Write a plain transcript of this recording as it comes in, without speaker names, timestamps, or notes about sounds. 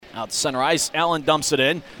Out to center ice, Allen dumps it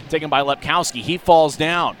in, taken by Lepkowski. He falls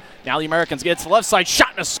down. Now the Americans get to the left side,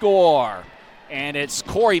 shot and a score. And it's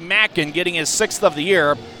Corey Mackin getting his 6th of the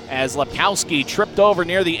year as Lepkowski tripped over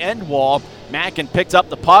near the end wall. Mackin picked up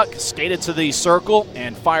the puck, skated to the circle,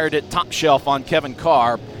 and fired it top shelf on Kevin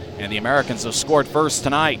Carr. And the Americans have scored first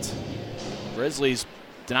tonight. Grizzlies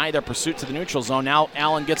deny their pursuit to the neutral zone. Now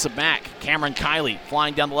Allen gets it back. Cameron Kiley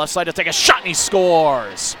flying down the left side to take a shot, and he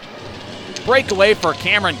scores. Breakaway for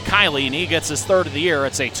Cameron Kiley, and he gets his 3rd of the year.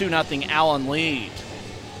 It's a 2-0 Allen lead.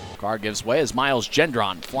 Carr gives way as Miles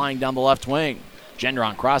Gendron flying down the left wing.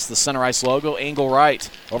 Gendron across the center ice logo, angle right,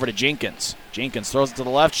 over to Jenkins. Jenkins throws it to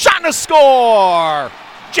the left, shot and a score!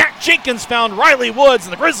 Jack Jenkins found Riley Woods,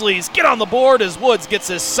 and the Grizzlies get on the board as Woods gets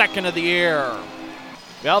his 2nd of the year.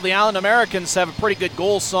 Well, the Allen Americans have a pretty good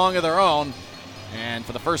goal song of their own, and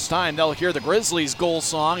for the first time they'll hear the Grizzlies' goal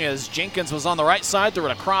song as Jenkins was on the right side, threw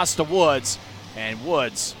it across to Woods, and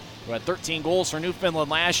Woods, who had 13 goals for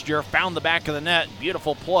Newfoundland last year, found the back of the net.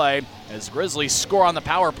 Beautiful play as Grizzlies score on the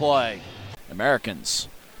power play. Americans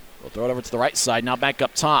will throw it over to the right side, now back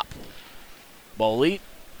up top. Boley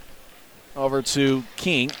over to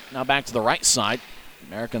King, now back to the right side.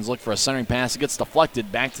 Americans look for a centering pass. It gets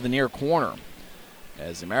deflected back to the near corner.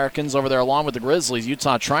 As the Americans over there along with the Grizzlies,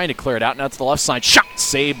 Utah trying to clear it out. Now to the left side, shot,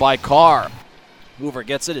 saved by Carr. Hoover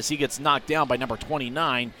gets it as he gets knocked down by number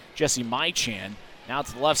 29, Jesse Mychan. Now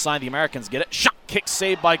to the left side, the Americans get it. Shot, kick,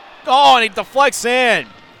 saved by, and he deflects in.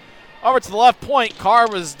 Over to the left point, Carr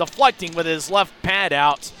was deflecting with his left pad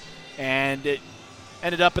out, and it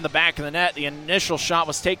ended up in the back of the net. The initial shot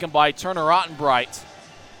was taken by Turner Ottenbright.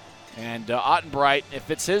 And Ottenbright, if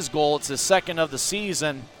it's his goal, it's his 2nd of the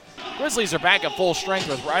season. Grizzlies are back at full strength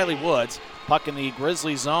with Riley Woods. Puck in the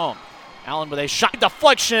Grizzly zone. Allen with a shot,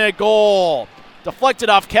 deflection, and a goal. Deflected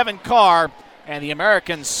off Kevin Carr, and the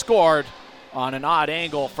Americans scored on an odd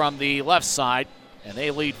angle from the left side, and they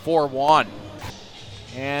lead 4-1.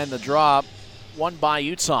 And the draw won by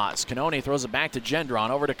Utah. Canone throws it back to Gendron,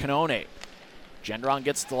 over to Canone. Gendron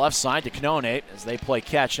gets to the left side to Canone as they play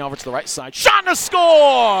catch. Now over to the right side. Shot and a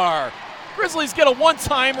score! Grizzlies get a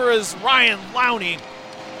one-timer as Ryan Lowney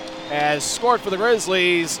has scored for the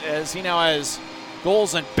Grizzlies as he now has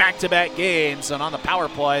goals in back-to-back games. And on the power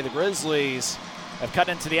play, the Grizzlies have cut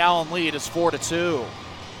into the Allen lead. It's 4-2.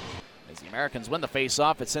 As the Americans win the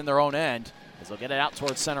face-off, it's in their own end. As they'll get it out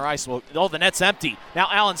towards center ice. The net's empty. Now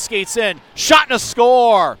Allen skates in. Shot and a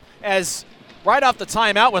score! As right off the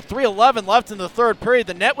timeout with 3:11 left in the 3rd period,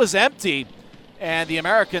 the net was empty. And the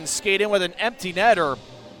Americans skate in with an empty netter.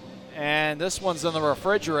 And this one's in the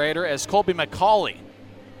refrigerator as Colby McCauley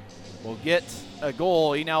will get a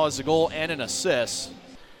goal. He now has a goal and an assist.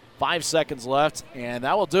 5 seconds left, and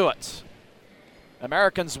that will do it.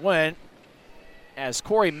 Americans win as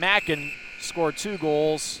Corey Mackin scored 2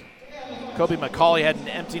 goals. Kobe McCauley had an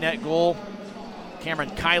empty net goal. Cameron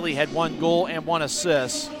Kiley had 1 goal and 1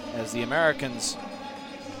 assist as the Americans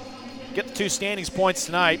get the 2 standings points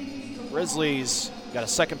tonight. Grizzlies got a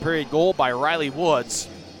 2nd period goal by Riley Woods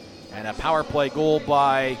and a power play goal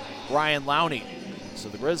by Ryan Lowney. So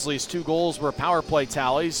the Grizzlies' 2 goals were power play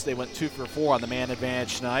tallies. They went 2 for 4 on the man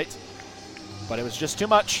advantage tonight. But it was just too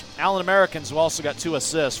much. Allen Americans who also got 2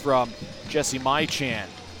 assists from Jesse Mychan.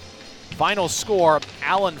 Final score,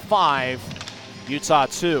 Allen 5, Utah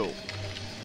 2.